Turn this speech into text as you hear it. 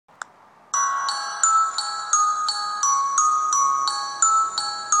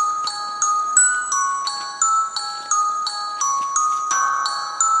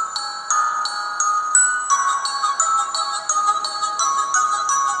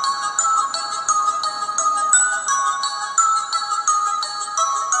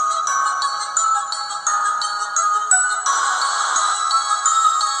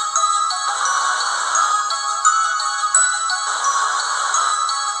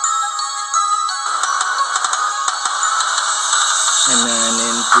An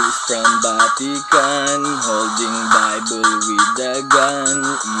anonymous priest from Vatican, holding Bible with a gun.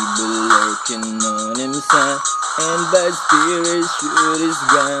 Evil lurking on himself, and bad spirits shoot his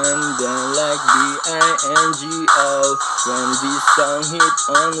gun. Then like BINGO, when this song hit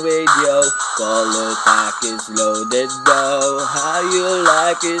on radio, follow packets loaded though. How you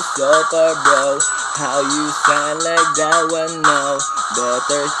like it so far, bro? How you sound like that one now?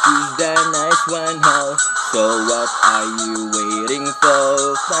 Better choose the nice one, how? So what are you waiting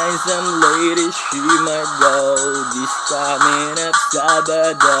for? Find some lady, she might go. This coming up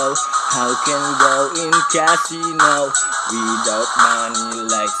Sabado. How can go in casino without money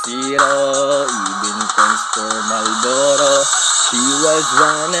like zero? Even comes for Malboro. She was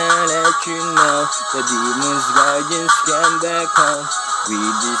wanna let you know the demon's guardians came back home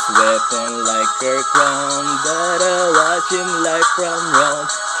with this weapon like her crown. Better watch him like from Rome.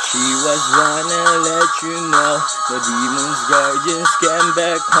 She was wanna let you know the demon's guardians came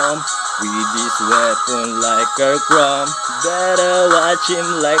back home with this weapon like her crown. Better watch him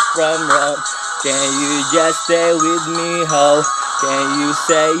like from Rome. Can you just stay with me, ho? Can you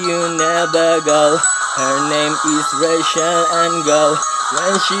say you never go? Her name is Rachel and go.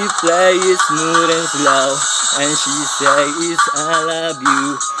 When she play it smooth and slow, and she say it's I love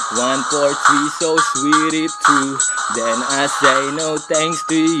you. 1, 4, 3, so sweet it true. Then I say no thanks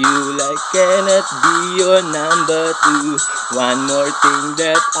to you, like cannot be your number 2. One more thing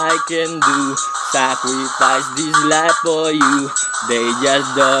that I can do, sacrifice this life for you. They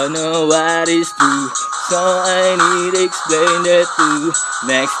just don't know what is true, so I need to explain that too.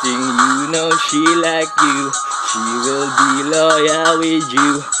 Next thing you know, she like you. She will be loyal with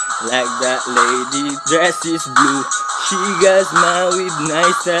you, like that lady dress is blue. She got smile with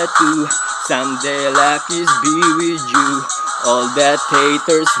nice tattoo. Someday lucky's be with you. All that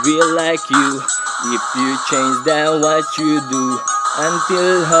haters will like you if you change that what you do.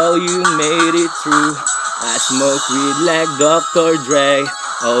 Until how you made it through. I smoke weed like Dr. Dre.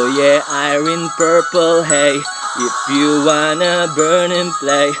 Oh yeah, Iron Purple, hey. If you wanna burn and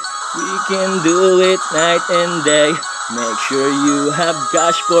play, we can do it night and day. Make sure you have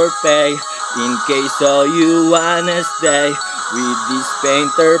cash for pay, in case all you wanna stay with this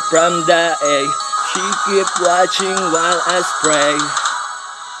painter from the A. She keep watching while I spray.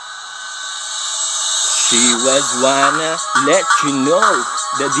 She was wanna let you know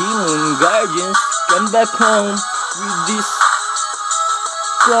the demon guardians come back home with this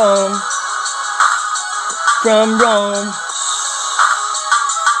song from Rome.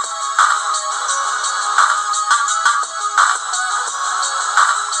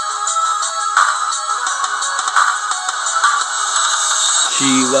 She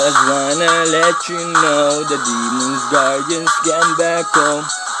was wanna let you know the demon's guardians came back home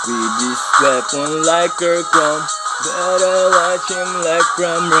with this weapon like her chrome. Better watch him like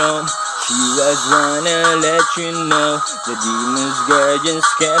from Rome. She was wanna let you know the demon's guardians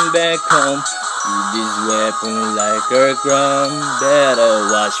came back home with this weapon like her chrome. Better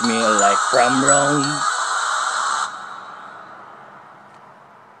watch me like from Rome.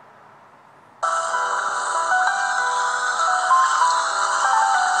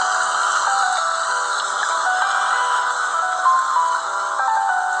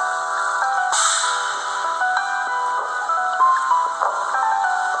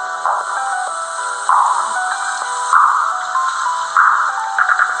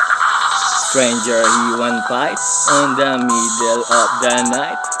 Stranger, he won't fight on the middle of the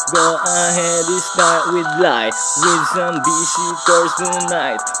night. Go ahead, start with light, with some visitors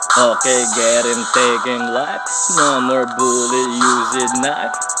tonight. Okay, get him, take him life. No more bullet, use it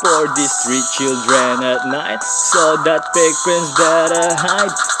knife for these street children at night. So that fake friends better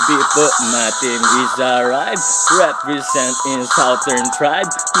hide. People, my team is alright. Represent in Southern tribe.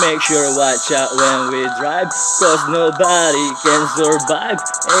 Make sure watch out when we drive, cause nobody can survive.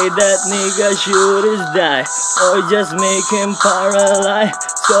 Hey, that nigga should is die, or just make him paralyzed.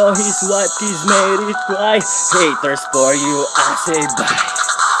 So his wife is made it cry. Haters for you, I say bye.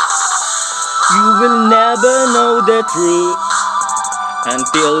 You will never know the truth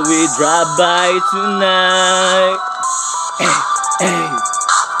until we drive by tonight. Hey, hey.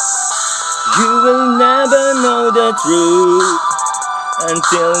 You will never know the truth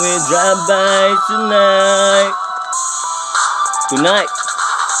until we drive by tonight. Tonight.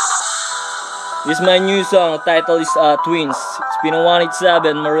 This is my new song. Title is Twins. It's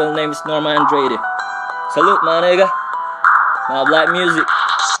Finow187. My real name is Norman Andrade. Salute, my nigga. Moblifemusic.